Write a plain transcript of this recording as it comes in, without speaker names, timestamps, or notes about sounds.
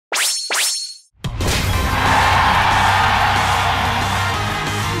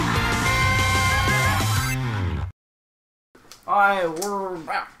We're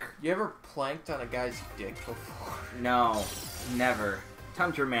back. You ever planked on a guy's dick before? No, never.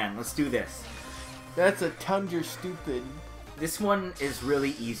 Tundra Man, let's do this. That's a tundra stupid. This one is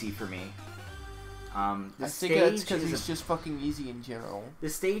really easy for me. I think that's because he's just fucking easy in general. The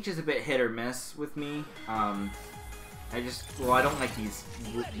stage is a bit hit or miss with me. I don't like these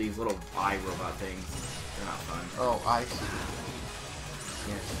little eye robot things. They're not fun. Oh, I see.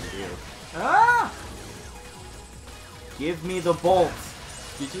 Yes, you do. Ah! Give me the bolts.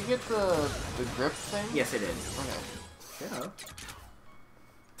 Did you get the grip thing? Yes, I did. Okay. Shut up.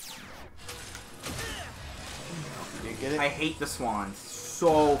 Did you get it? I hate the swans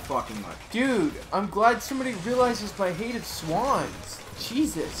so fucking much. Dude, I'm glad somebody realizes my hate of swans.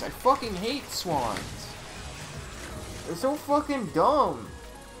 Jesus, I fucking hate swans. They're so fucking dumb.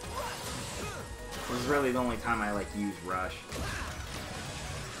 This is really the only time I use Rush.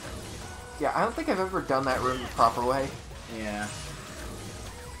 Yeah, I don't think I've ever done that room the proper way. Yeah.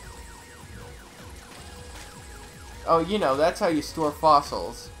 Oh, you know, that's how you store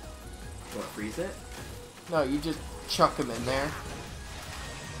fossils. What, freeze it? No, you just chuck them in there.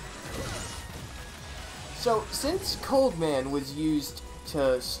 So, since Cold Man was used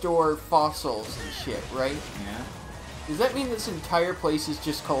to store fossils and shit, right? Yeah. Does that mean this entire place is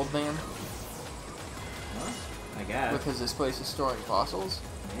just Cold Man? Huh? I guess. Because this place is storing fossils?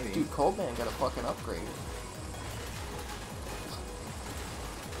 Maybe. Dude, Cold Man got a fucking upgrade.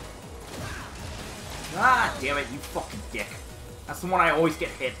 Ah, damn it, you fucking dick. That's the one I always get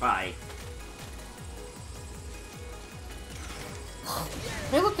hit by.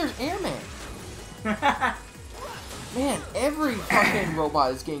 Hey, look, there's Airman. Man, every fucking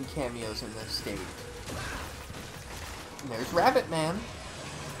robot is getting cameos in this stage. And there's Rabbit Man.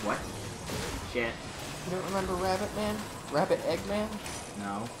 What? Shit. You don't remember Rabbit Man? Rabbit Eggman?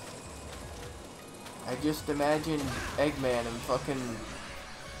 No. I just imagined Eggman in fucking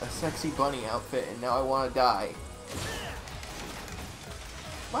a sexy bunny outfit, and now I want to die.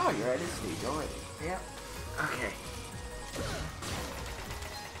 Wow, you're at his stage already. Yep. Okay.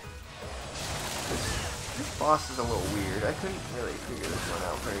 This boss is a little weird. I couldn't really figure this one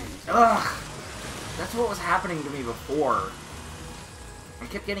out very easily. Ugh! That's what was happening to me before. I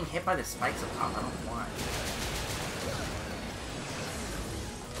kept getting hit by the spikes up top. I don't know why.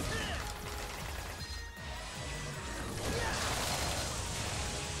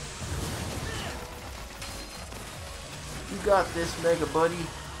 You got this, Mega Buddy.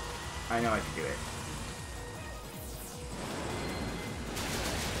 I know I can do it.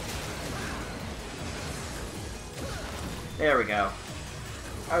 There we go.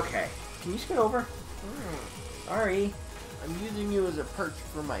 Okay. Can you scoot over? Sorry. I'm using you as a perch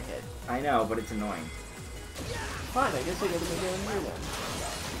for my head. I know, but it's annoying. Fine, I guess I gotta go down here then.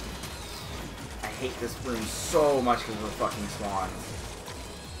 I hate this room so much because of the fucking swans.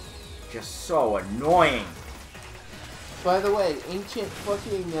 Just so annoying. By the way, ancient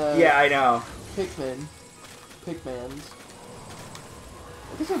fucking, yeah, I know. Pikmans. I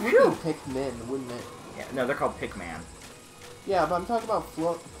guess it would be Pikmin, wouldn't it? Yeah, no, they're called Pikman. Yeah, but I'm talking about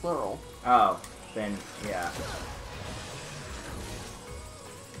plural. Oh, then, yeah.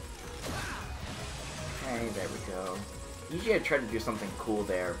 Okay, there we go. Usually I try to do something cool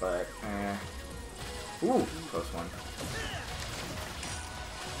there, but, Ooh, close one.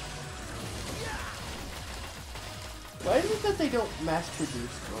 Why is it that they don't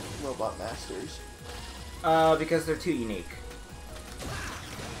mass-produce Robot Masters? Because they're too unique.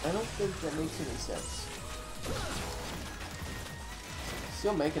 I don't think that makes any sense.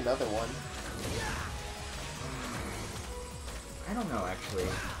 Still make another one. I don't know, actually.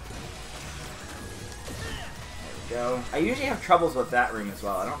 There we go. I usually have troubles with that room as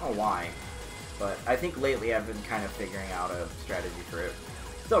well. I don't know why. But I think lately I've been kind of figuring out a strategy for it.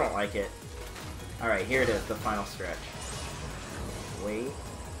 Still don't like it. Alright, here it is, the final stretch. Wait. Okay,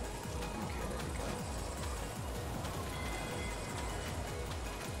 there we go.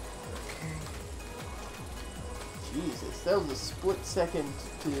 Okay. Jesus, that was a split second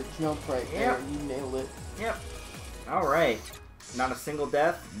to jump right there, and you nailed it. Yep. Alright. Not a single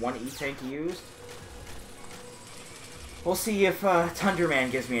death, one E-tank used. We'll see if Tundra Man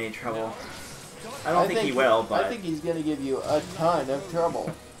gives me any trouble. I don't think he will, but... I think he's gonna give you a ton of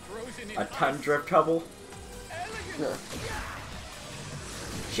trouble. A tundra of trouble? Sure.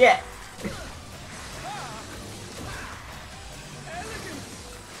 Shit!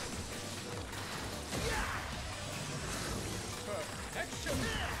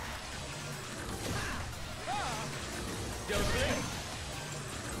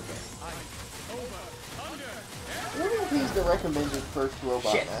 I wonder if he's the recommended first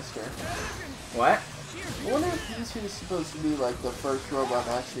Robot Master. What? I wonder if he's who's supposed to be like the first robot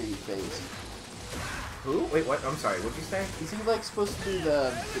master you face. Who? Wait, what? I'm sorry, what'd you say? Is he like supposed to be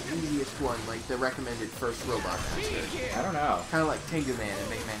the easiest one, like the recommended first robot master? I don't know. Kind of like Tengu Man and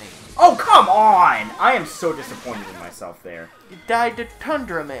Mega Man 8. Oh, come on! I am so disappointed in myself there. You died to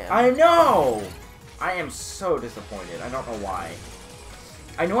Tundra Man. I know! I am so disappointed. I don't know why.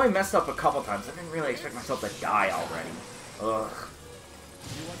 I know I messed up a couple times. I didn't really expect myself to die already. Ugh.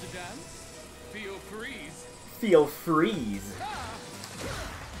 You want to dance? Feel freeze. Feel freeze.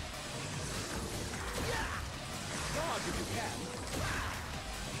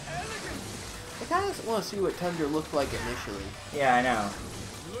 I kind of want to see what Tundra looked like initially. Yeah, I know.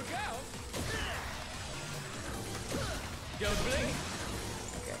 Look out! Don't blink.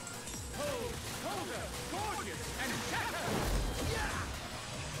 Okay. Hold her, gorgeous, and shatter.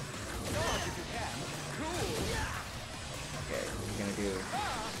 Dodge if you can. Cool. Okay, what are you gonna do?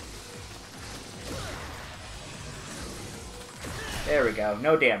 There we go.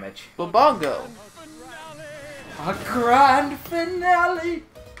 No damage. Babongo. A grand finale!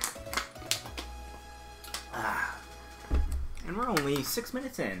 Ah. And we're only 6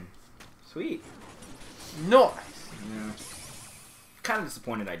 minutes in. Sweet. Nice. Yeah. Kind of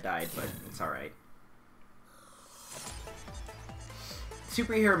disappointed I died, but it's alright.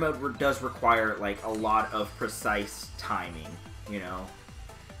 Superhero mode does require, like, a lot of precise timing, you know?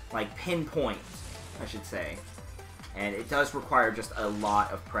 Like, pinpoint, I should say. And it does require just a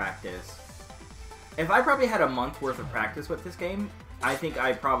lot of practice. If I probably had a month worth of practice with this game, I think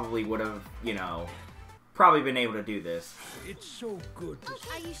I probably would have, you know, probably been able to do this. It's so good.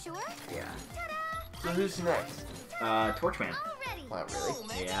 Are you sure? Yeah. So who's next? Torchman. Already. Wow,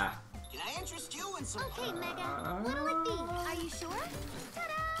 really? Yeah. Can I interest you in some? Okay, Mega. What'll it be? Are you sure?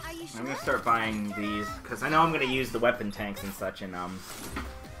 Ta-da! Are you sure? I'm gonna start buying these, because I know I'm gonna use the weapon tanks and such in the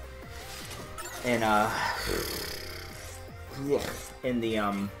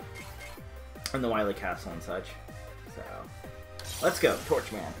Wily Castle and such. So, let's go,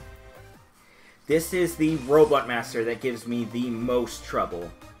 Torchman. This is the Robot Master that gives me the most trouble.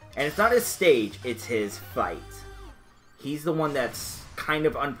 And it's not his stage, it's his fight. He's the one that's kind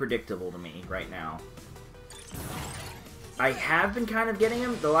of unpredictable to me right now. I have been kind of getting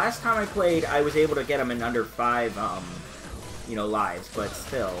him. The last time I played, I was able to get him in under 5, you know, lives, but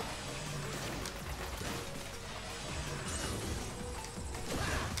still.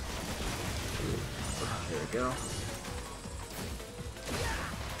 There we go.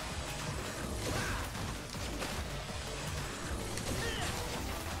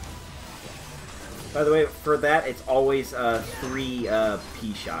 By the way, for that, it's always 3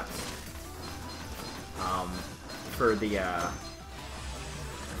 P shots. For the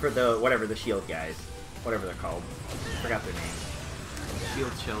whatever the shield guys, whatever they're called, forgot their name.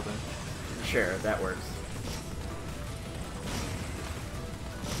 Shield Sheldon. Sure, that works.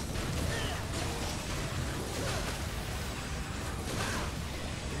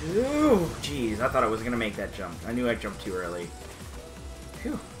 Ooh, jeez, I thought I was gonna make that jump. I knew I jumped too early.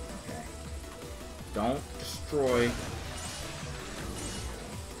 Phew. Okay. Don't destroy.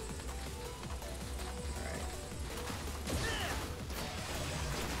 Alright.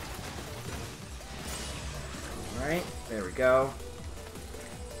 Alright, there we go.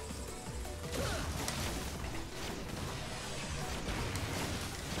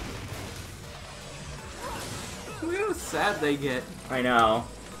 Look how sad they get. I know.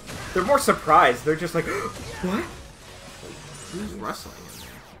 They're more surprised. They're just like, what? Who's rustling in there?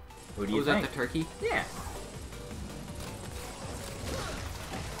 Who do you Was think? that the turkey? Yeah.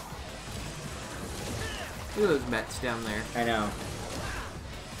 Look at those Mets down there. I know.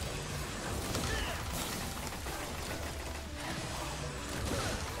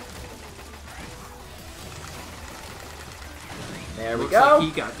 There we Looks go. like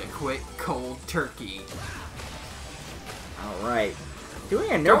he got the quick cold turkey. Alright.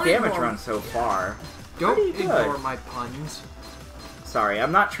 Doing a no Don't damage ignore- run so far. Don't Pretty good. ignore my puns. Sorry,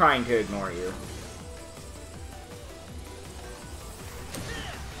 I'm not trying to ignore you.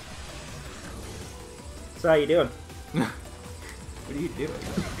 So how you doing? What are you doing?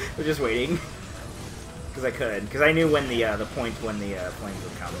 We're just waiting. Because I could. Because I knew when the point when the flames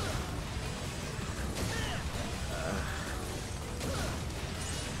would come.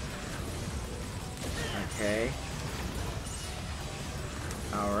 Okay.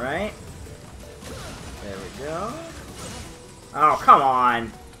 Alright. There we go. Oh, come on!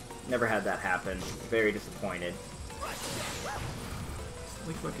 Never had that happen. Very disappointed. Like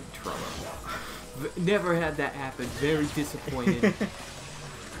fucking trouble. Never had that happen. Very disappointed.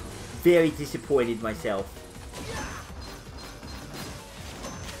 Very disappointed myself.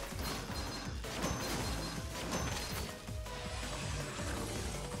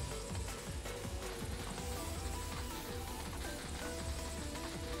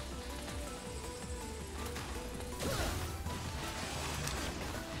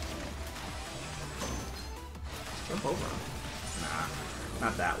 Cobra. Nah,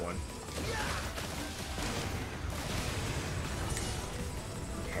 not that one.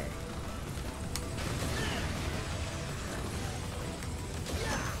 Okay.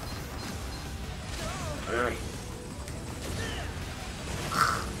 Alright.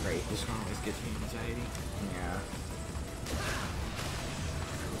 Great. This one always gives me anxiety. Yeah.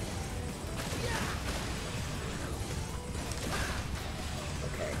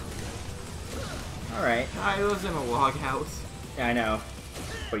 Okay. Alright. I live in a log house. Yeah, I know.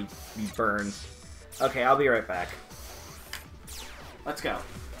 But he burns. Okay, I'll be right back. Let's go.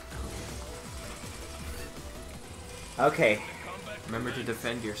 Okay. Remember to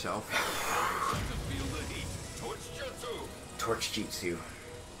defend yourself. Torch Jutsu.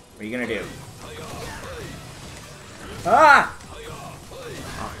 What are you gonna do? Ah!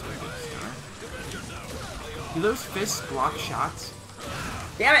 Do those fists block shots?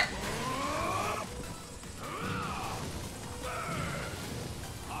 Damn it!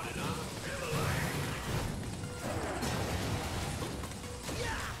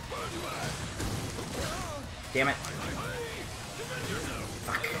 Damn it.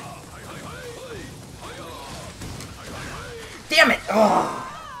 Fuck. Damn it! Oh!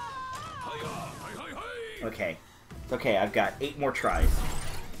 Okay. It's okay, I've got 8 more tries.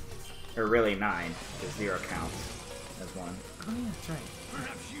 Or really 9, because 0 counts as 1. Oh yeah, that's right.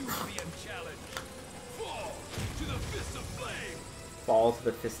 Perhaps you will be unchallenged. Fall to the fist of flame. Fall to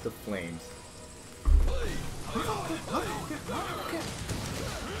the Fist of Flames.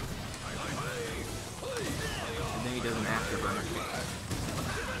 And then he does an afterburner kick.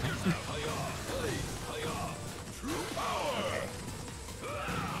 Okay.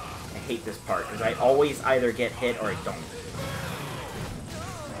 I hate this part, because I always either get hit or I don't.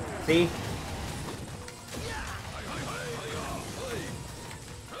 See?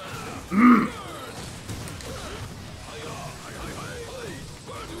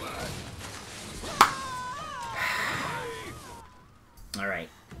 Alright.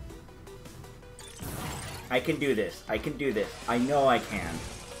 I can do this. I can do this. I know I can.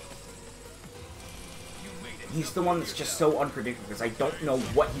 He's the one that's just so unpredictable because I don't know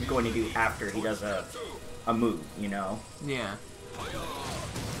what he's going to do after he does a move, you know? Yeah.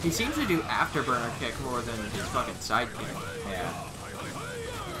 He seems to do afterburner kick more than his fucking side kick. Yeah.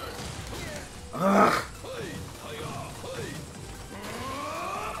 Ugh.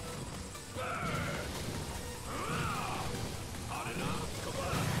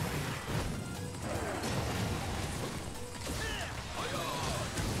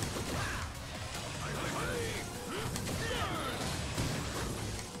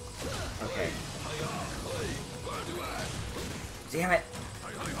 Okay. Damn it.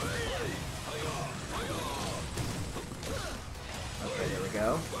 Okay, there we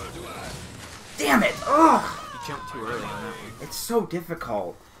go. Damn it! Ugh! You jumped too early on that one. It's so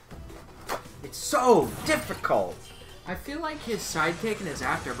difficult. It's so difficult. I feel like his side kick and his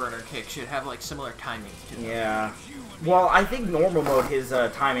afterburner kick should have like similar timings to them. Yeah. Well, I think normal mode, his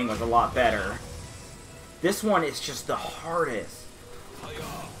timing was a lot better. This one is just the hardest.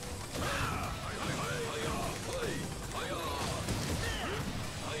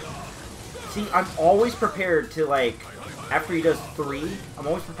 See, I'm always prepared to, like, after he does 3, I'm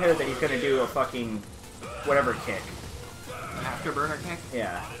always prepared that he's gonna do a fucking whatever kick. Afterburner kick?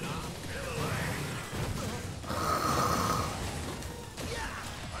 Yeah.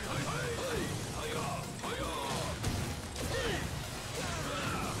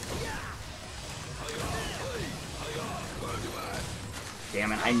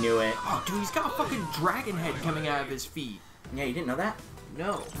 Damn it, I knew it. Oh, dude, he's got a fucking dragon head coming out of his feet. Yeah, you didn't know that?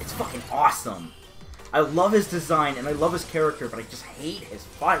 No. It's fucking awesome. I love his design and I love his character, but I just hate his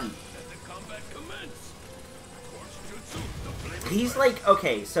fight. He's like,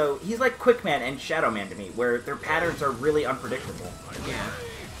 okay, so he's like Quick Man and Shadow Man to me, where their patterns are really unpredictable. Yeah.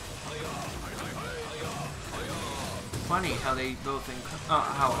 Funny how they both,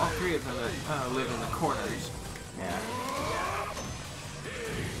 how all 3 of them live in the corners. Yeah.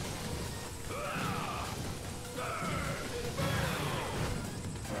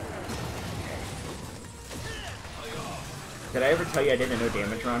 Did I ever tell you I did a no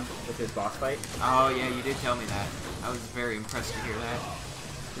damage run with his boss fight? Oh yeah, you did tell me that. I was very impressed to hear that.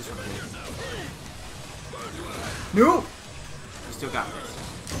 This one did. No! You still got this.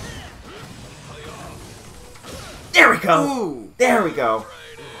 There we go! Ooh! There we go!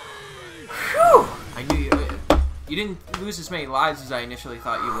 Whew! I knew you didn't lose as many lives as I initially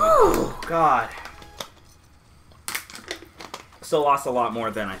thought you would. Oh, God. Still lost a lot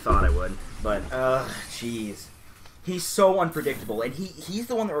more than I thought I would. But, jeez. He's so unpredictable, and he's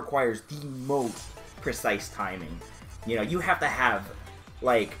the one that requires the most precise timing. You know, you have to have,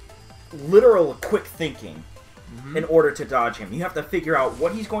 like, literal quick thinking in order to dodge him. You have to figure out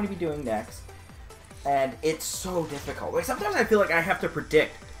what he's going to be doing next, and it's so difficult. Like, sometimes I feel like I have to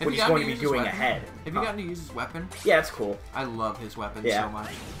predict what he's going to be doing ahead. Have you gotten to use his weapon? Yeah, it's cool. I love his weapon Yeah. so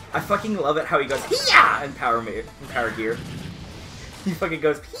much. I fucking love it how he goes, "Hee-yah!" in Power Gear. He fucking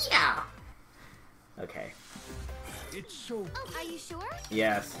goes, "Hee-yah!" Okay. It's so Oh, are you sure?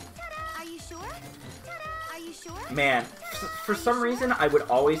 Yes. Are you sure? Are you sure? Man, for some reason, I would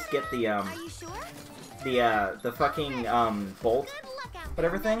always get the, Are you sure? the fucking, bolt, Good luck out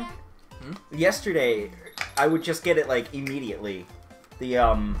whatever there, thing. Mega. Yesterday, I would just get it, like, immediately. The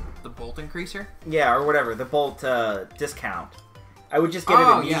bolt increaser? yeah, or whatever, the bolt, discount. I would just get it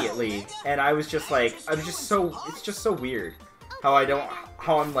immediately, and I was just like, it's just so weird how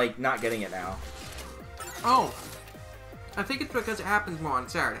I'm, like, not getting it now. Oh. I think it's because it happens more on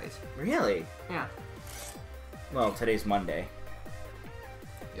Saturdays. Really? Yeah. Well, today's Monday.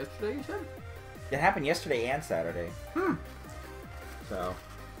 Yesterday, you said? It happened yesterday and Saturday. So,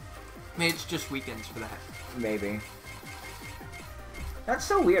 Maybe it's just weekends for that. maybe. That's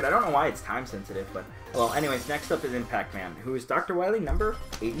so weird. I don't know why it's time sensitive, but... Well, anyways, next up is Impact Man, who is Dr. Wily number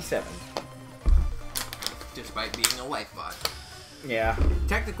 87. Despite being a life bot. Yeah.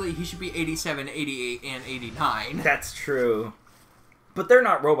 Technically, he should be 87, 88, and 89. That's true. But they're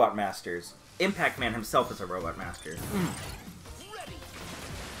not Robot Masters. Impact Man himself is a Robot Master.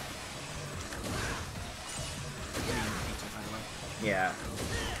 Yeah.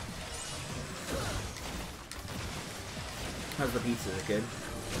 How's the pizza? Is it good?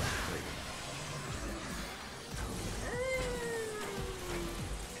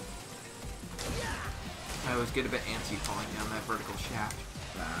 I always get a bit antsy falling down that vertical shaft.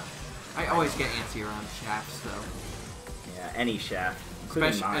 Nah. I always get antsy around shafts, though. Yeah, any shaft.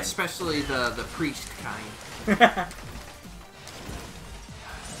 Including mine. Especially the priest kind. That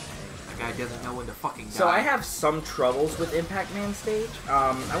guy doesn't know when to fucking die. So I have some troubles with Impact Man stage.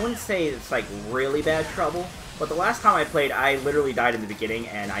 I wouldn't say it's like really bad trouble, but the last time I played, I literally died in the beginning,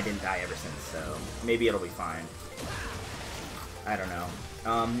 and I didn't die ever since, so maybe it'll be fine. I don't know.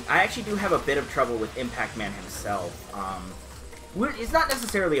 I actually do have a bit of trouble with Impact Man himself. It's not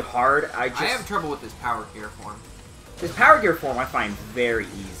necessarily hard, I have trouble with his power gear form. His power gear form I find very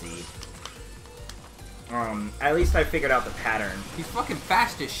easy. At least I figured out the pattern. He's fucking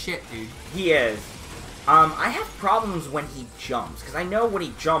fast as shit, dude. He is. I have problems when he jumps, because I know when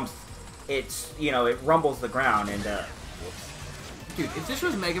he jumps, it's, you know, it rumbles the ground, and, whoops. Dude, if this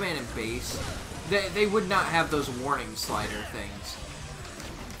was Mega Man in base, they would not have those warning slider things.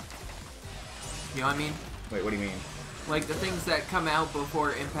 You know what I mean? Wait, what do you mean? Like the things that come out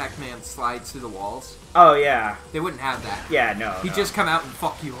before Impact Man slides through the walls. Oh, yeah. They wouldn't have that. Yeah, no, He'd just come out and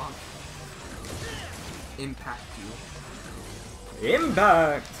fuck you up. Impact you.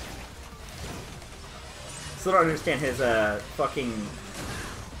 Impact! Still don't understand his, fucking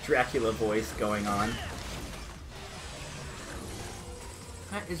Dracula voice going on.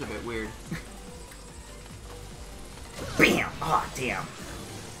 That is a bit weird. Bam! Aw, oh, damn.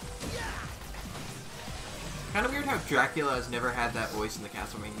 Kind of weird how Dracula has never had that voice in the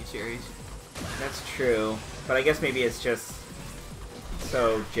Castlevania series. That's true. But I guess maybe it's just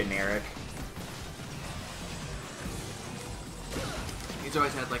so generic. He's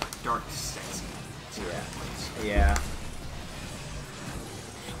always had, like, dark, sexy voice. Yeah.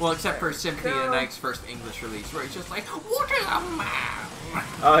 Well, except for Symphony of the Night's first English release, where he's just like, what is a man?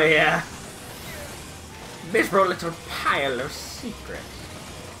 Oh, yeah. Miserable little pile of secrets.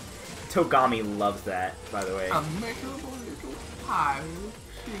 Togami loves that, by the way. A miserable little pile of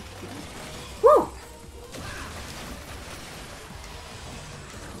secrets. Woo!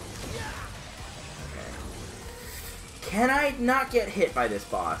 Can I not get hit by this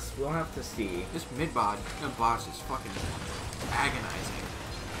boss? We'll have to see. This mid-bod boss is fucking agonizing.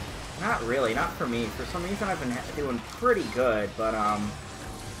 Not really, not for me. For some reason I've been doing pretty good, but,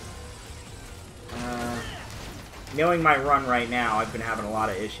 knowing my run right now, I've been having a lot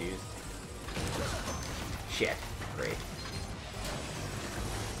of issues. Shit. Great.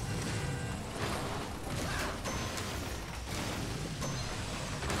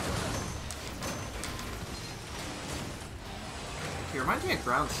 He reminds me of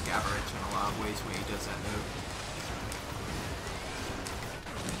Ground Scabarich in a lot of ways when he does that move.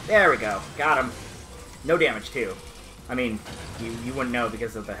 There we go. Got him. No damage, too. I mean, you wouldn't know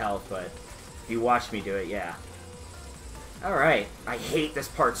because of the health, but if you watched me do it, yeah. Alright. I hate this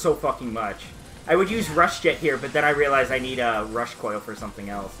part so fucking much. I would use Rush Jet here, but then I realized I need a Rush Coil for something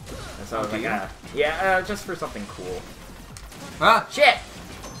else. And so I was like, yeah, just for something cool. Ah! Shit!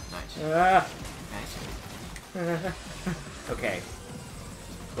 Nice. Nice. Okay.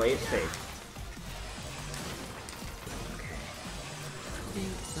 Play it safe.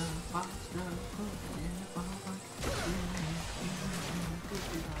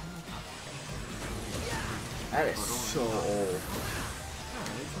 That is so old.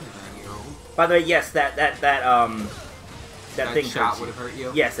 By the way, yes, that thing shot hurts would you. have hurt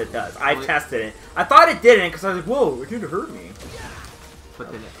you. Yes, it does. I tested it. I thought it didn't because I was like, "Whoa, it didn't hurt me."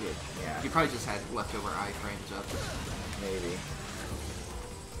 But then it did. Yeah. You probably just had leftover iframes up. Maybe.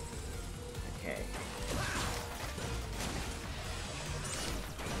 Okay.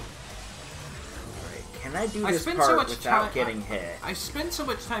 Alright, can I do this part without getting hit? I spend so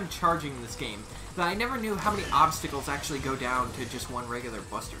much time charging this game that I never knew how many obstacles actually go down to just one regular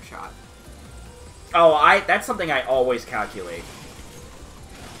buster shot. Oh, that's something I always calculate.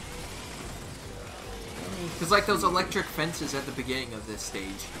 Because like those electric fences at the beginning of this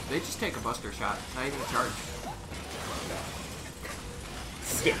stage, they just take a buster shot, not even charge.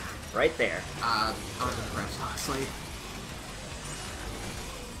 Skip. Right there. I'm impressed, honestly.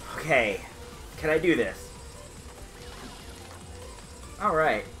 Okay. Can I do this?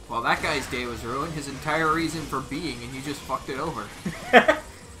 Alright. Well, that guy's day was ruined, his entire reason for being, and you just fucked it over.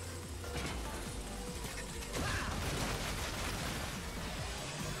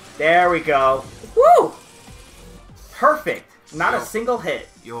 There we go. Woo! Perfect. Not a single hit.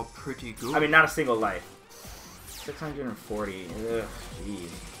 You're pretty good. I mean, not a single life. 640. Ugh, jeez.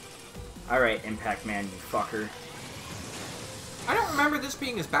 Alright, Impact Man, you fucker. I don't remember this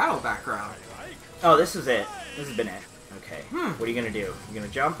being his battle background. Oh, this is it. This has been it. Okay. What are you gonna do? You gonna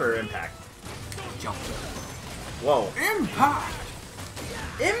jump or impact? Jump. Whoa. Impact!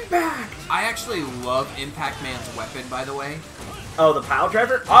 Impact! I actually love Impact Man's weapon, by the way. Oh, the pile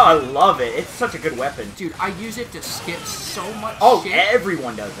driver? Oh, I love it. It's such a good weapon. Dude, I use it to skip so much shit.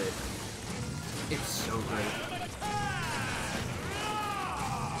 Everyone does it. It's so great.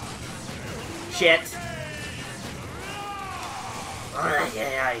 Shit.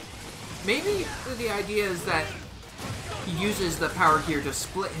 Maybe the idea is that he uses the power gear to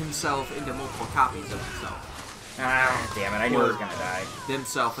split himself into multiple copies of himself. Ah, damn it. I knew I was gonna die.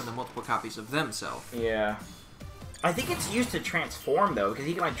 Himself into multiple copies of themselves. Yeah. I think it's used to transform, though, because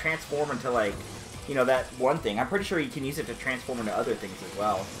he can, like, transform into, like, you know, that one thing. I'm pretty sure you can use it to transform into other things as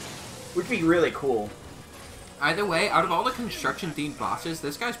well. Which would be really cool. Either way, out of all the construction-themed bosses,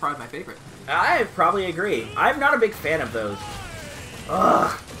 this guy's probably my favorite. I probably agree. I'm not a big fan of those.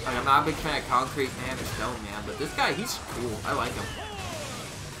 Ugh. Like, I'm not a big fan of Concrete Man or Stone Man, but this guy, he's cool. I like him.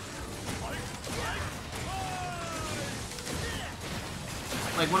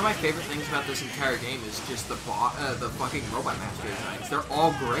 Like, one of my favorite things about this entire game is just the fucking Robot Master designs. They're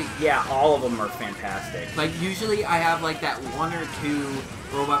all great. Yeah, all of them are fantastic. Like, usually I have, like, that one or two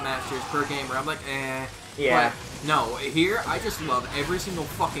Robot Masters per game where I'm like, eh. Yeah. But, no, here, I just love every single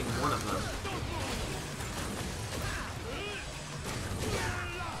fucking one of them.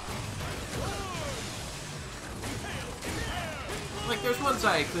 Like, there's ones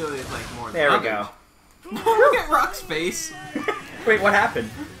I clearly like more than There we others. go. Look at Rock's face. Wait, what happened?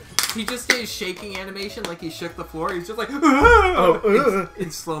 He just did his shaking animation like he shook the floor. He's just like, in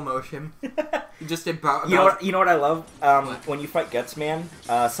slow motion. He just did. You know what I love? When you fight Guts Man,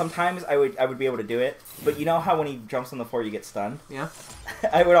 sometimes I would be able to do it, but you know how when he jumps on the floor you get stunned? Yeah.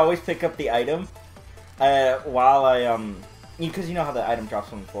 I would always pick up the item while I because you know how the item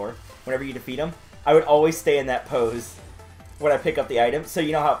drops on the floor. Whenever you defeat him, I would always stay in that pose when I pick up the item. So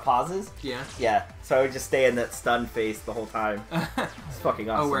you know how it pauses? Yeah. Yeah. So I would just stay in that stunned face the whole time. It's fucking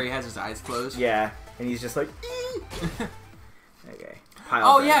awesome. Oh, where he has his eyes closed? Yeah, and he's just like, okay.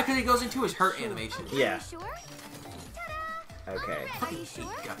 Oh, yeah, because he goes into his hurt animation. Yeah. Are you sure? Okay. Are you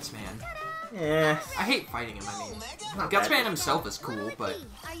sure? Guts Man. Yeah. I hate fighting him, I mean. Not Guts bad. Man himself is cool, but...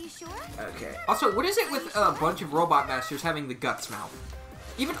 Are you sure? Okay. Also, what is it with a bunch of Robot Masters having the Guts mouth?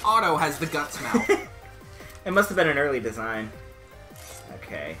 Even Otto has the Guts mouth. It must have been an early design.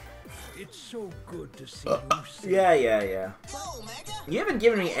 Okay. It's so good to see you safe. Yeah. Whoa, Mega. You haven't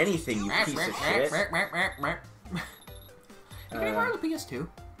given me anything, you piece of shit. Can I borrow the PS2?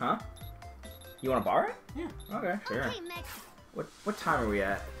 Huh? You want to borrow it? Yeah. Okay, sure. Okay, Meg. What time are we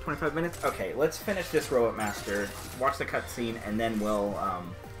at? 25 minutes? Okay, let's finish this Robot Master, watch the cutscene, and then we'll,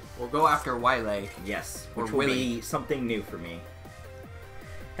 We'll go after Wile. yes, Or which will Willy. be something new for me.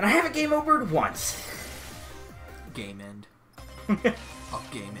 And I haven't game overed once. Game end. I'll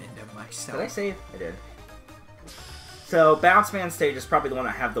game end of myself. Did I save? I did. So, Bounce Man stage is probably the one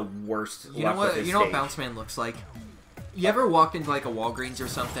I have the worst You know luck what? with this You know what stage. Bounce Man looks like? You ever walked into like a Walgreens or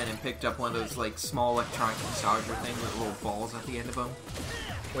something and picked up one of those like small electronic massager things with little balls at the end of them?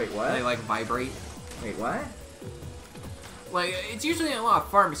 Wait, what? They like vibrate. Wait, what? Like, it's usually in a lot of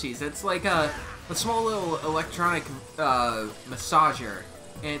pharmacies. It's like a small little electronic massager,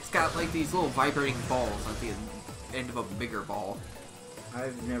 and it's got like these little vibrating balls at the end of a bigger ball.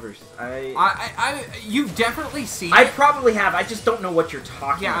 I've never... You've definitely seen I it. probably have. I just don't know what you're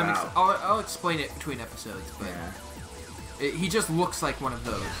talking about. I'll explain it between episodes, but he just looks like one of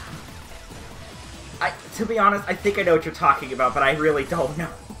those. To be honest, I think I know what you're talking about, but I really don't know.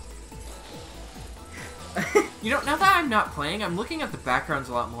 You know, now that I'm not playing, I'm looking at the backgrounds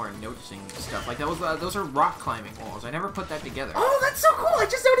a lot more and noticing stuff. Like, those are rock climbing walls. I never put that together. Oh, that's so cool! I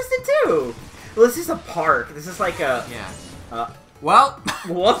just noticed it too! Well, this is a park. This is like a... Yeah. Well...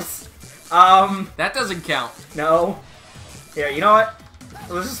 Whoops. That doesn't count. No. Yeah, you know what?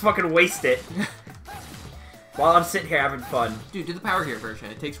 Let's just fucking waste it. While I'm sitting here having fun. Dude, do the Power Gear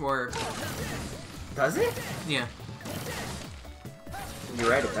version. It takes more... Does it? Yeah. You're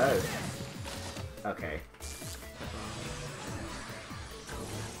right, it does. Okay.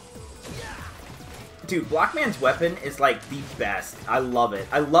 Dude, Blockman's weapon is like the best. I love it.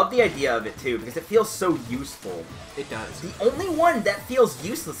 I love the idea of it too, because it feels so useful. It does. The only one that feels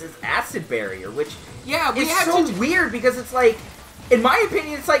useless is Acid Barrier, which is so weird because it's like, in my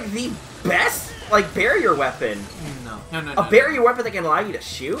opinion, it's like the best like barrier weapon. No. A barrier weapon that can allow you to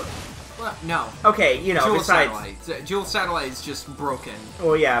shoot? Well, no. Okay, you know, Jewel besides... Satellite. Jewel Satellite is just broken.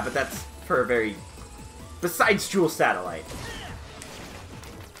 Well, yeah, but that's for a very... Besides Jewel Satellite.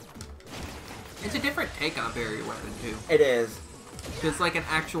 It's a different take on a barrier weapon, too. It is. It's like an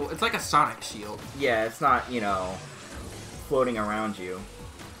actual... It's like a sonic shield. Yeah, it's not, you know, floating around you.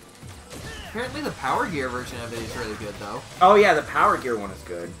 Apparently the Power Gear version of it is really good, though. Oh, yeah, the Power Gear one is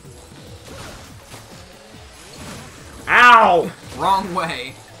good. Ow! Wrong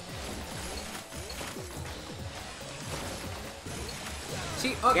way.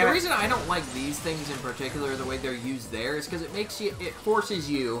 See, the reason I don't like these things in particular, the way they're used there, is because it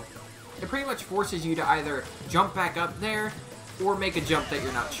pretty much forces you to either jump back up there, or make a jump that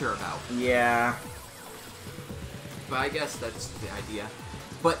you're not sure about. Yeah. But I guess that's the idea.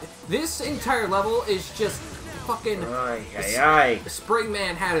 But this entire level is just fucking...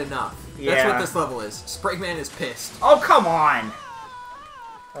 Springman had enough. Yeah. That's what this level is. Springman is pissed. Oh, come on!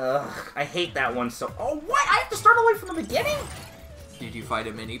 Ugh, I hate that one so... Oh, what? I have to start all the way from the beginning? Did you fight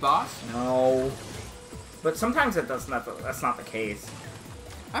a mini-boss? No. But sometimes that's not the case.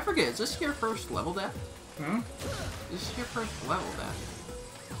 I forget, is this your first level death? Hmm? Is this your first level death?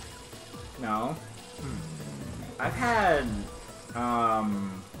 No. I've had, I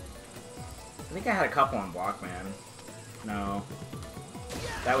think I had a couple on Blockman. No.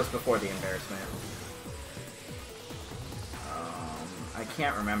 That was before the embarrassment. I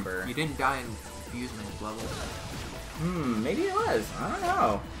can't remember. You didn't die in Fuseman's level. Maybe it was. I don't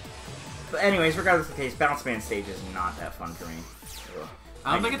know. But anyways, regardless of the case, Bounce Man stage is not that fun for me. Ugh.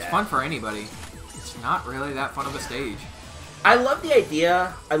 I don't think it's fun for anybody. It's not really that fun of a stage. I love the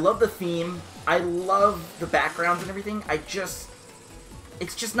idea. I love the theme. I love the backgrounds and everything.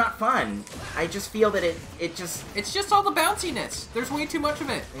 It's just not fun. I just feel that It's just all the bounciness. There's way too much of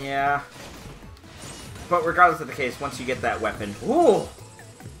it. Yeah. But regardless of the case, once you get that weapon, ooh!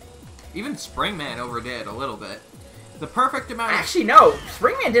 Even Springman overdid a little bit. The perfect amount of... Actually, no.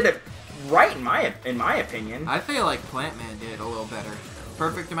 Springman did it right in my opinion. I feel like Plantman did a little better.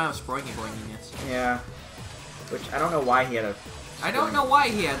 Perfect amount of springy boinginess. Yeah. Which, I don't know why he had a... I don't know why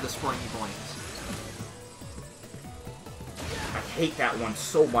he had the springy boings. I hate that one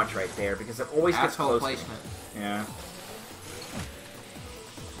so much right there, because it always gets Asshole close. placement. Yeah.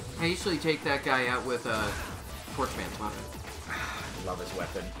 I usually take that guy out with Torchman's weapon. I love his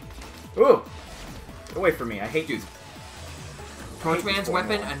weapon. Ooh! Get away from me, I hate you. Torchman's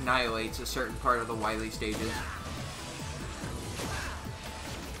weapon annihilates a certain part of the Wily stages.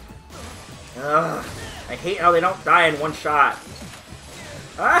 Ugh. I hate how they don't die in one shot.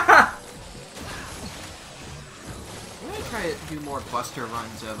 Ah! I'm gonna try to do more Buster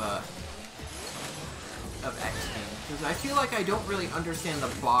runs of X-Men, because I feel like I don't really understand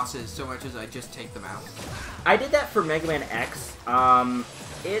the bosses so much as I just take them out. I did that for Mega Man X.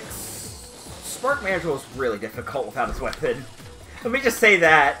 Spark Management was really difficult without his weapon. Let me just say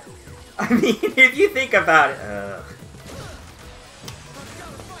that. I mean, if you think about it,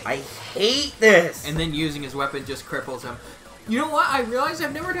 I hate this. And then using his weapon just cripples him. You know what? I realize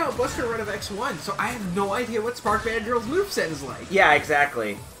I've never done a Buster run of X1, so I have no idea what Spark Mandrill's moveset is like. Yeah,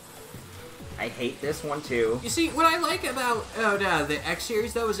 exactly. I hate this one too. You see, what I like about the X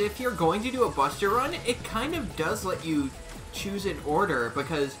series, though, is if you're going to do a Buster run, it kind of does let you choose an order,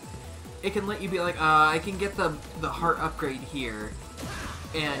 because it can let you be like, I can get the heart upgrade here.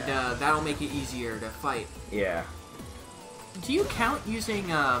 and that'll make it easier to fight. Yeah. Do you count using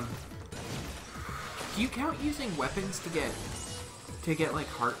weapons to get like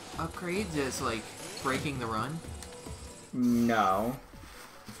heart upgrades as like breaking the run? No.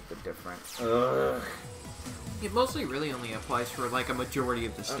 It's a bit different. Ugh. It mostly really only applies for like a majority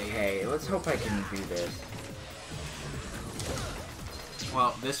of the stage. Okay, let's hope I can do this.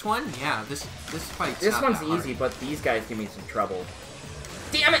 Well, this one, yeah, this fight's This not one's that hard. easy, but these guys give me some trouble.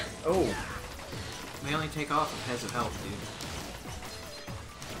 Damn it! Oh. They only take off with heads of health, dude.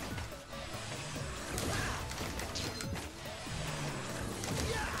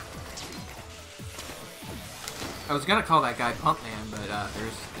 I was gonna call that guy Pump Man, but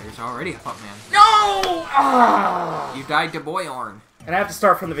there's already a Pump Man. No! Ah! You died to Boyorn. And I have to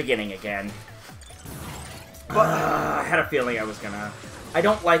start from the beginning again. But I had a feeling I was gonna. I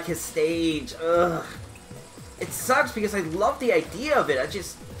don't like his stage. Ugh. It sucks because I love the idea of it. I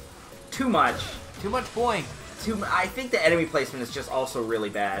just too much. Too much boing. I think the enemy placement is just also really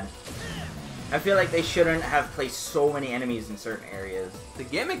bad. I feel like they shouldn't have placed so many enemies in certain areas. The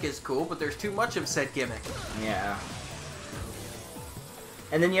gimmick is cool, but there's too much of said gimmick. Yeah.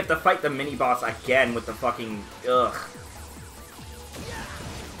 And then you have to fight the mini-boss again with the fucking... Ugh.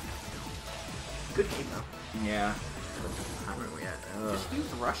 Good game, though. Yeah. How are we at? Ugh. Just use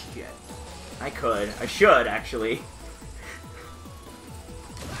Rush Jet. I could. I should, actually.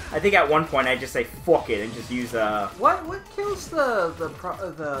 I think at one point I'd just say, fuck it, and just use, What kills the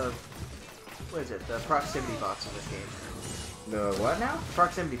what is it? The proximity bots in this game. The what now?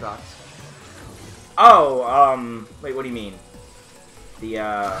 Proximity bots. Oh, wait, what do you mean? The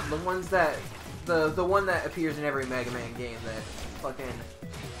ones that the one that appears in every Mega Man game that fucking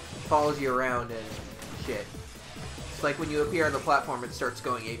follows you around and shit. It's like when you appear on the platform, it starts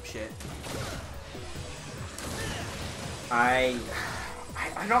going ape shit. I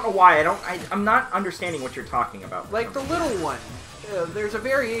don't know why. I'm not understanding what you're talking about. Like the little one. There's a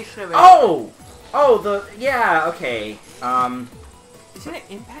variation of it. Oh, yeah, okay. Isn't it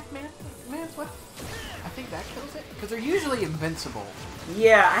Impact Man? Man's what? I think that kills it? Because they're usually invincible.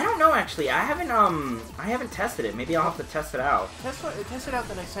 Yeah, I don't know actually. I haven't tested it. Maybe I'll have to test it out. Test it out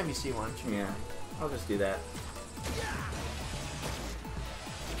the next time you see one. Yeah, I'll just do that.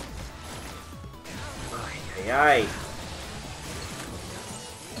 Ay.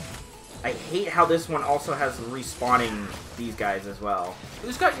 I hate how this one also has respawning these guys as well.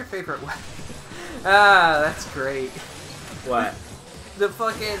 Who's got your favorite weapon? That's great. What? The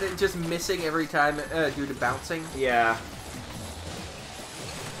fucking just missing every time due to bouncing. Yeah.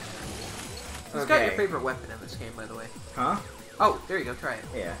 Who's got your favorite weapon in this game, by the way? Huh? Oh, there you go. Try it.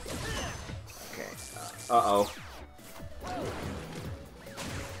 Yeah. Okay. Uh-oh.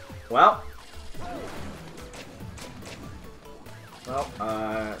 Well. Well,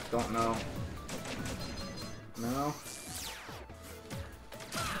 don't know. No.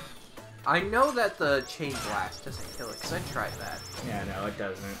 I know that the chain blast doesn't kill it, because I tried that. Yeah, no, it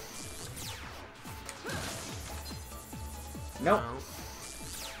doesn't. Nope.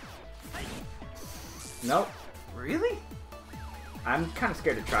 No. Nope. Really? I'm kind of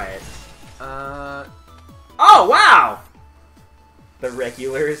scared to try it. Oh, wow! The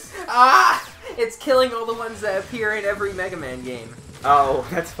regulars. Ah! It's killing all the ones that appear in every Mega Man game. Oh,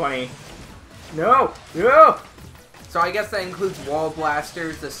 that's funny. No! No! So I guess that includes wall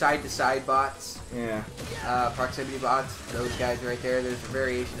blasters, the side-to-side bots, Yeah. proximity bots, those guys right there. There's a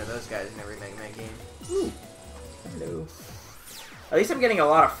variation of those guys in every Mega Man game. Ooh. Hello. At least I'm getting a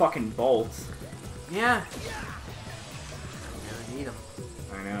lot of fucking bolts. Yeah. Never need them.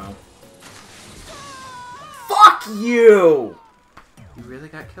 I know. Fuck you! You really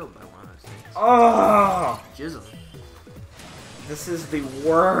got killed by one of those things. Oh! Jism. This is the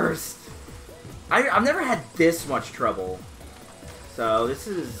worst. I've never had this much trouble. So this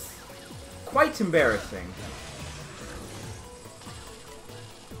is quite embarrassing.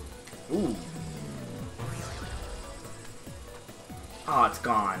 Ooh. Oh, it's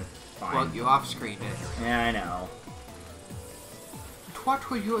gone. Fine. Well, you off-screened it. Yeah, I know. What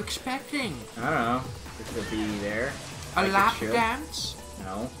were you expecting? I don't know. Just to be there. A like it lap should. dance?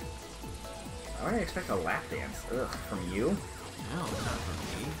 No. I wouldn't expect a lap dance. Ugh, from you? No, not from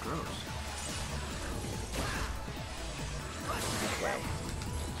me. Gross. Okay.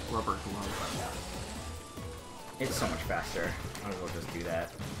 Rubber glove. It's so much faster. Might as well just do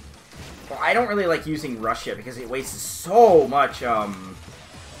that. Well, I don't really like using Rush yet because it wastes so much, it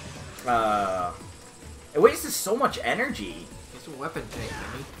wastes so much energy. It's a weapon tank,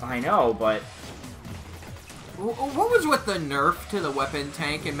 Jimmy. I know, but... What was with the nerf to the weapon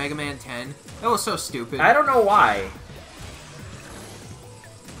tank in Mega Man 10? That was so stupid. I don't know why.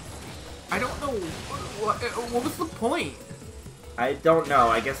 I don't know. What was the point? I don't know.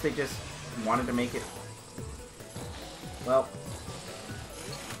 I guess they just wanted to make it... Well...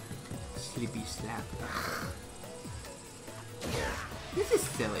 Sleepy slap. This is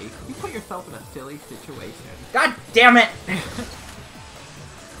silly. You put yourself in a silly situation. God damn it!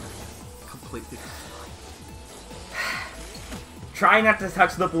 Completely. Try not to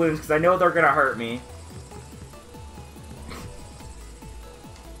touch the balloons, because I know they're gonna hurt me.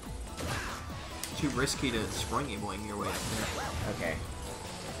 Too risky to springy boing your way up there. Okay.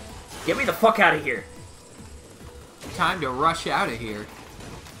 Get me the fuck out of here! Time to rush out of here.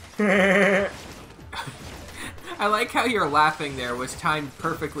 I like how your laughing there was timed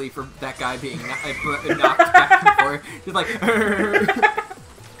perfectly for that guy being knocked back and forth. Just like...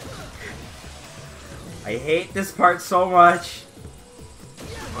 I hate this part so much.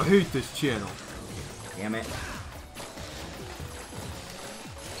 I hate this channel. Damn it.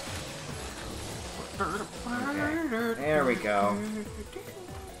 Okay. There we go.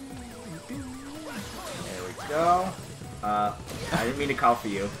 There we go. I didn't mean to call for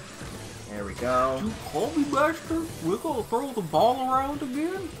you. There we go. You call me master? We're gonna throw the ball around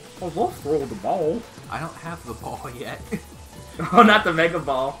again? Oh, we'll throw the ball. I don't have the ball yet. Oh, not the Mega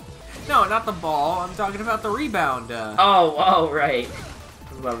Ball. No, not the ball. I'm talking about the rebound. Oh, right.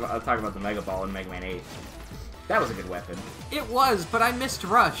 I was talking about the Mega Ball in Mega Man 8. That was a good weapon. It was, but I missed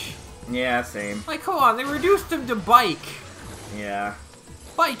Rush. Yeah, same. Like, come on, they reduced him to Bike. Yeah.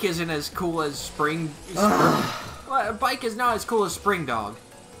 Bike isn't as cool as Bike is not as cool as Spring Dog.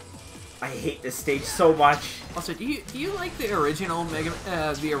 I hate this stage so much. Also, do you like the original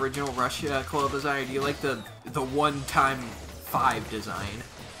the original Rush coil design? Or do you like the one-time 5 design?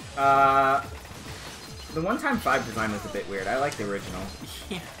 The one-time 5 design was a bit weird. I like the original.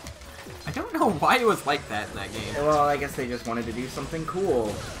 Yeah. I don't know why it was like that in that game. Well, I guess they just wanted to do something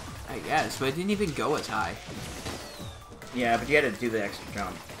cool. I guess, but it didn't even go as high. Yeah, but you had to do the extra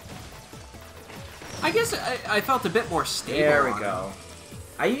jump. I guess I felt a bit more stable. There we on go.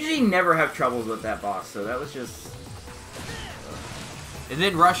 I usually never have troubles with that boss, so that was just... And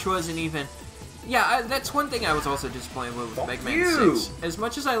then Rush wasn't even... Yeah, that's one thing I was also disappointed with Mega Man 6. As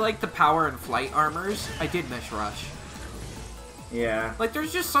much as I like the power and flight armors, I did miss Rush. Yeah. Like,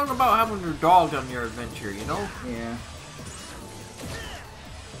 there's just something about having your dog on your adventure, you know? Yeah.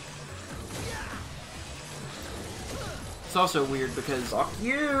 It's also weird because... Fuck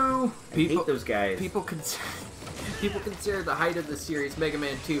you! I hate those guys. People consider the height of the series Mega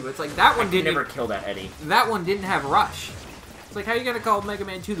Man 2, but it's like, that one didn't... never kill that Eddie. That one didn't have Rush. It's like, how are you gonna call Mega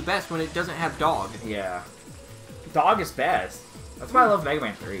Man 2 the best when it doesn't have Dog? Yeah. Dog is best. That's why I love Mega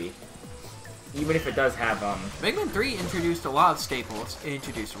Man 3. Even if it does have, Mega Man 3 introduced a lot of staples. It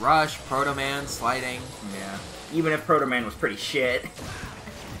introduced Rush, Proto Man, sliding. Yeah. Even if Proto Man was pretty shit.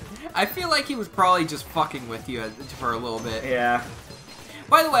 I feel like he was probably just fucking with you for a little bit. Yeah.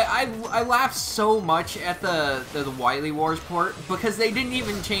 By the way, I laughed so much at the Wily Wars port because they didn't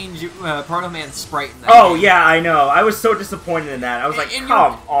even change Proto Man's sprite in that game. Yeah, I know. I was so disappointed in that. I was like,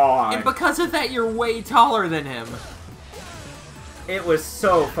 come on. And because of that, you're way taller than him. It was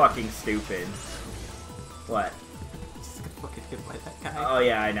so fucking stupid. What? Just got fucking hit by that guy. Oh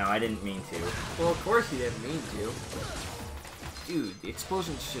yeah, I know. I didn't mean to. Well, of course you didn't mean to. Dude, the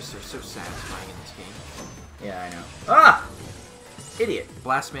explosions just are so satisfying in this game. Yeah, I know. Ah! Idiot.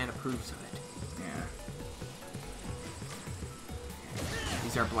 Blastman approves of it. Yeah.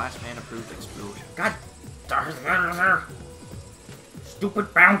 These are Blastman approved explosions. God darn it.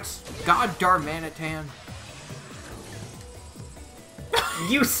 Stupid bounce. God darn Manitan.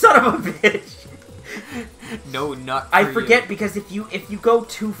 You son of a bitch. No nut for I forget you. because if you go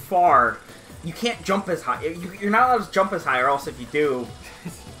too far, you can't jump as high. You're not allowed to jump as high, or else if you do...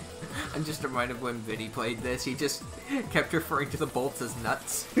 I'm just reminded of when Vinny played this, he just kept referring to the bolts as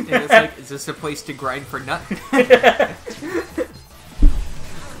nuts. And it's like, is this a place to grind for nut?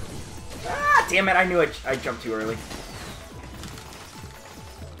 Ah, damn it, I knew I jumped too early.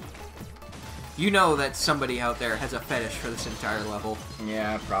 You know that somebody out there has a fetish for this entire level.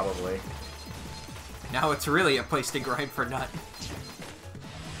 Yeah, probably. Now it's really a place to grind for nut.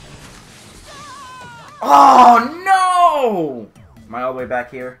 Oh, no! Am I all the way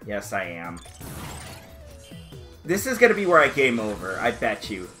back here? Yes, I am. This is gonna be where I game over, I bet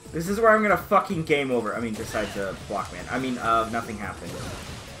you. This is where I'm gonna fucking game over. I mean, besides the Blockman. I mean, nothing happened.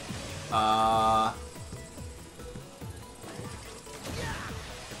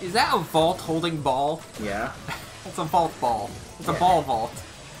 Is that a vault holding ball? Yeah. It's a vault ball. It's a ball vault.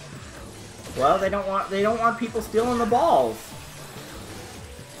 Well, they don't want people stealing the balls.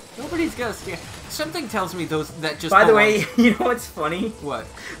 They'll Nobody's gonna stand. Something tells me that just. By the way, you know what's funny? What?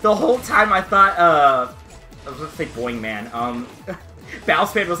 The whole time I thought, I was gonna say Boing Man.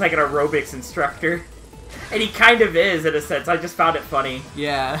 Bowsman was like an aerobics instructor. And he kind of is, in a sense. I just found it funny.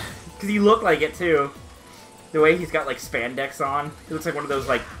 Yeah. Because he looked like it, too. The way he's got, like, spandex on. He looks like one of those,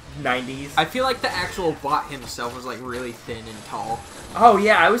 like, 90s. I feel like the actual bot himself was, like, really thin and tall. Oh,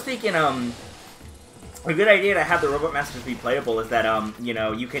 yeah, I was thinking, a good idea to have the Robot Masters be playable is that, you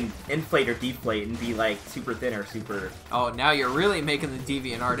know, you can inflate or deflate and be, like, super thin or super... Oh, now you're really making the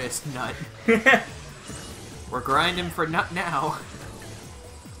deviant artist nut. We're grinding for nut now.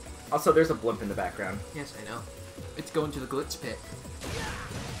 Also, there's a blimp in the background. Yes, I know. It's going to the glitz pit.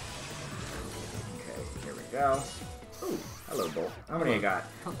 Okay, here we go. Ooh, hello, Bull. How many I got?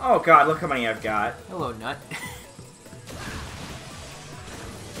 Oh, God, look how many I've got. Hello, nut.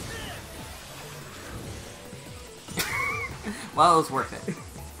 Well, it was worth it.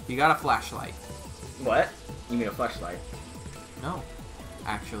 You got a flashlight. What? You mean a flashlight? No.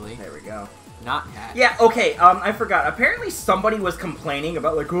 Actually. There we go. Not that. Yeah, okay, I forgot. Apparently somebody was complaining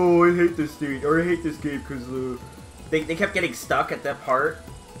about, like, oh, I hate this state, or I hate this game, because, they kept getting stuck at that part.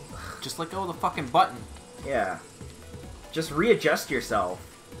 Just let go of the fucking button. Yeah. Just readjust yourself.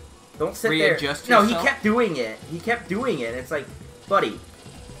 Don't sit Readjust there. No, yourself? he kept doing it. He kept doing it. It's like, buddy.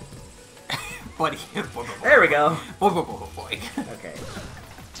 Buddy. There we go. Boy. Okay.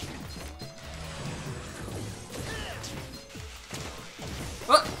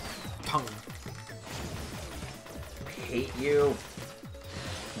 Tongue. Hate you.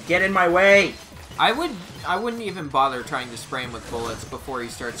 Get in my way. I wouldn't even bother trying to spray him with bullets before he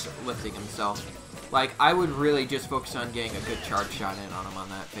starts lifting himself. Like, I would really just focus on getting a good charge shot in on him on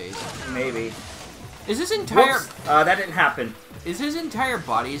that phase. Maybe. Is his entire... Whoops. That didn't happen. Is his entire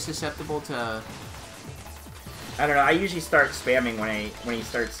body susceptible to... I don't know. I usually start spamming when he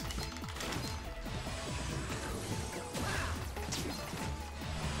starts...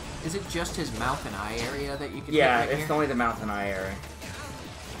 Is it just his mouth and eye area that you can Yeah, hit right it's here? only the mouth and eye area.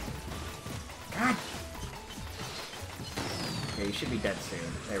 God. Okay, you should be dead soon.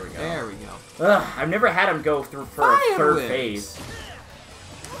 There we go. There we go. Ugh, I've never had him go through for a third Fireworks. phase.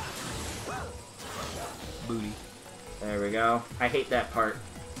 Booty. There we go. I hate that part.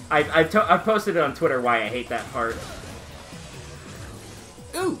 I've posted it on Twitter why I hate that part.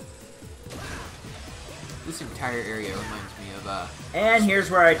 Ooh! This entire area reminds me of, And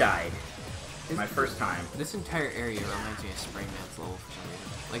here's where I died. My first time. This entire area reminds me of Springman's level for some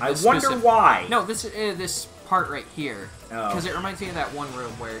reason. Like I this wonder specific- why. No, this part right here. Oh. Because it reminds me of that one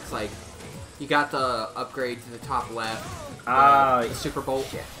room where it's like, you got the upgrade to the top left. The Super Bolt.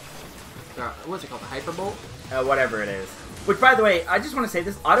 Shit. What's it called? The Hyper Bolt? Whatever it is. Which, by the way, I just want to say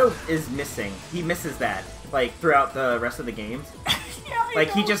this auto is missing. He misses that, like, throughout the rest of the games. Yeah,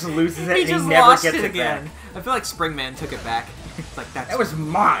 Like, he just loses it He and just he never lost gets it it again. back. I feel like Springman took it back. It's like, That was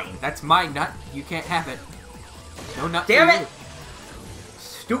mine. that's my nut. You can't have it. No nut Damn for it! you.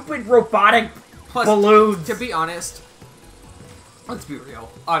 Stupid robotic Plus, balloons. to be honest, let's be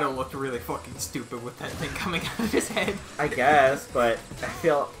real. Otto looked really fucking stupid with that thing coming out of his head. I guess, but I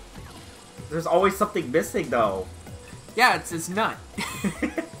feel there's always something missing, though. Yeah, it's his nut.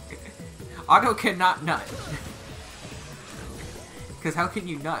 Otto cannot nut. Because how can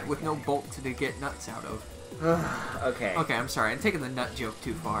you nut with no bolt to get nuts out of? Okay. Okay, I'm sorry. I'm taking the nut joke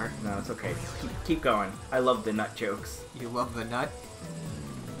too far. No, it's okay. Keep going. I love the nut jokes. You love the nut?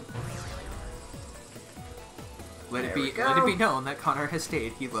 Let There it we be go. known that Connor has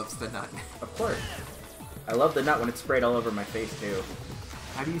stated he loves the nut. Of course. I love the nut when it's sprayed all over my face, too.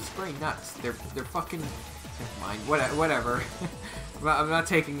 How do you spray nuts? They're fucking... Never mind. Whatever. I'm not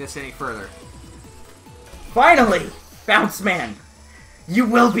taking this any further. Finally! Bounce Man! You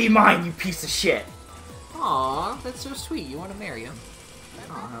will be mine, you piece of shit! Aw, that's so sweet. You want to marry him?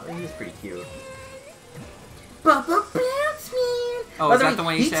 Oh, he's pretty cute. Bubba Bounce Man! Oh, By is the that way, the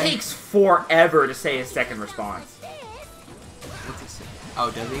one he said? takes forever to say his second response. What's he say? Oh,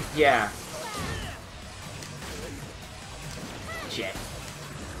 does he? Yeah. Shit.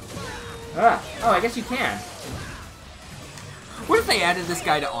 Ah. Oh, I guess you can. What if they added this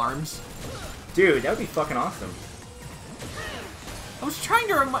guy to ARMS? Dude, that would be fucking awesome. I was trying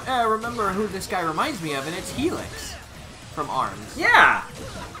to remember who this guy reminds me of, and it's Helix from ARMS. Yeah!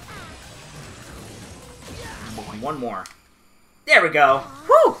 One more. There we go.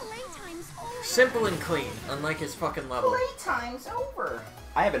 Whew! Playtime's over. Simple and clean, unlike his fucking level. Playtime's over.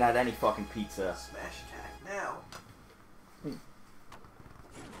 I haven't had any fucking pizza. Smash attack now.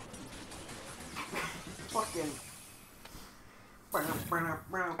 Fucking.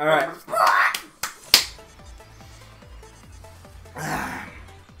 Alright.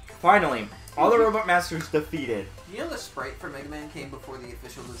 Finally, all the Robot Masters defeated. You know the sprite for Mega Man came before the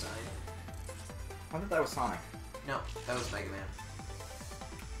official design? I thought that was Sonic. No, that was Mega Man.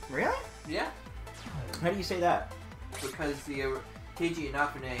 Really? Yeah. How do you say that? Because the Keiji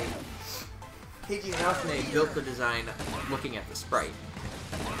Inafune built the design looking at the sprite.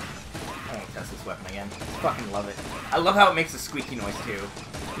 I won't test this weapon again. Fucking love it. I love how it makes a squeaky noise too.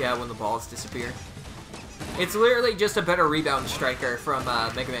 Yeah, when the balls disappear. It's literally just a better rebound striker from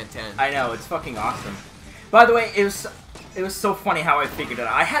Mega Man 10. I know, it's fucking awesome. By the way, it was so funny how I figured it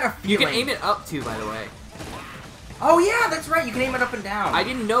out. I had a feeling... You can aim it up too, by the way. Oh yeah, that's right. You can aim it up and down. I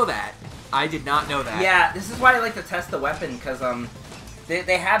didn't know that. I did not know that. Yeah, this is why I like to test the weapon, because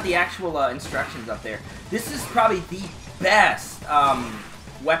they have the actual instructions up there. This is probably the best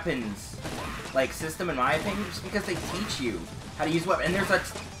weapons like system in my opinion, just because they teach you how to use weapons.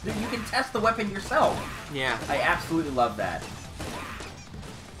 And you can test the weapon yourself. Yeah. I absolutely love that.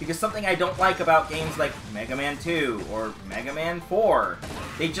 Because something I don't like about games like Mega Man 2 or Mega Man 4,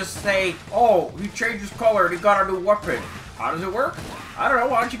 they just say, oh, he changed his color and he got a new weapon. How does it work? I don't know,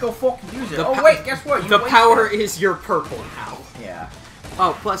 why don't you go fucking use it? Oh wait, guess what? The power is your purple now. Yeah.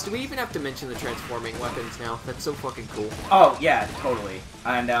 Oh, plus, do we even have to mention the transforming weapons now? That's so fucking cool. Oh, yeah, totally.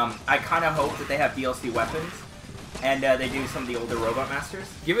 And I kind of hope that they have DLC weapons, and they do some of the older Robot Masters.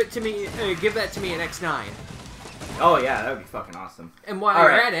 Give it to me, give that to me in X9. Oh yeah, that would be fucking awesome. And while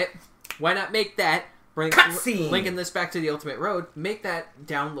you're at it, why not make that, cutscene! Linking this back to the Ultimate Road, make that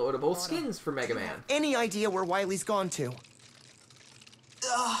downloadable skins for Mega Man. Any idea where Wily's gone to?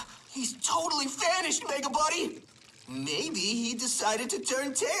 He's totally vanished, Mega Buddy! Maybe he decided to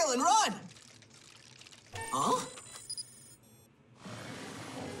turn tail and run. Huh?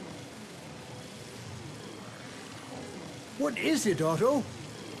 What is it, Otto?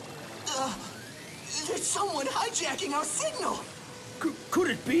 There's someone hijacking our signal. Could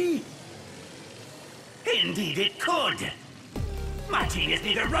it be? Indeed it could. My genius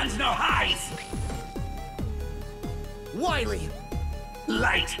neither runs nor hides. Wily!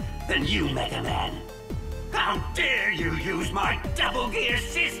 Light than you, Mega Man. How dare you use my double gear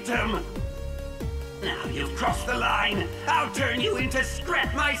system? Now you've crossed the line, I'll turn you into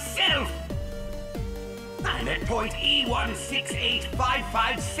scrap myself. I'm at point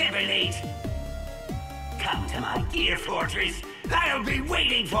E1685578. Come to my gear fortress. I'll be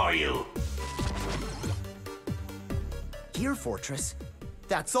waiting for you. Gear Fortress?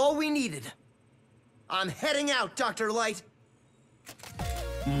 That's all we needed. I'm heading out, Dr. Light.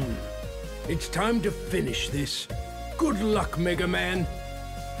 It's time to finish this. Good luck, Mega Man.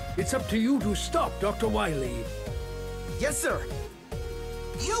 It's up to you to stop Dr. Wily. Yes, sir.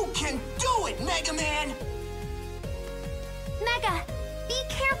 You can do it, Mega Man! Mega, be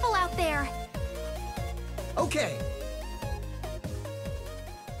careful out there. Okay.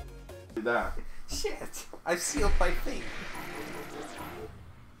 Do that. Shit, I've sealed my fate.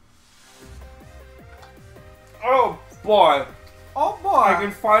 Oh boy. Oh boy! I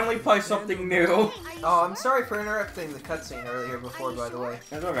can finally play something new. Are you Oh, I'm sure? sorry for interrupting the cutscene earlier before, by the way.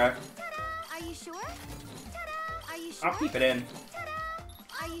 That's okay. Are you sure? Are you sure? I'll keep it in.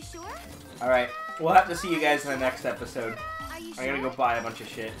 Are you sure? Alright, we'll have to see you guys in the next episode. Are you I sure? gotta go buy a bunch of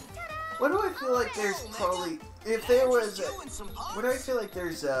shit. What do I feel like there's probably... If there was... What do I feel like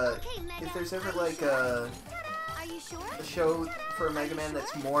there's, Okay, Mega. if there's ever, Are you like, sure? Are you sure? a show for Mega Man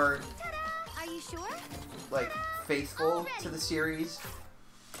that's more, Are you sure? like, faithful to the series,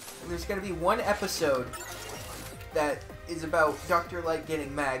 and there's gonna be one episode that is about Dr. Light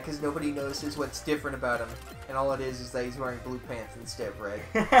getting mad because nobody notices what's different about him, and all it is that he's wearing blue pants instead of red.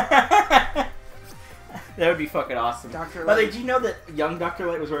 That would be fucking awesome. Dr. By the way, Light. did you know that young Dr.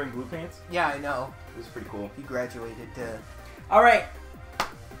 Light was wearing blue pants? Yeah, I know. It was pretty cool. He graduated to... Alright,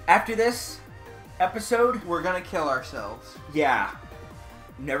 after this episode, We're gonna kill ourselves. yeah,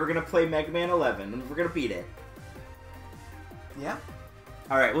 never gonna play Mega Man 11, and we're gonna beat it. Yeah?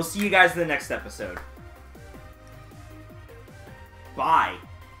 Alright, we'll see you guys in the next episode. Bye.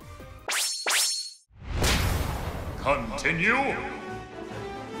 Continue.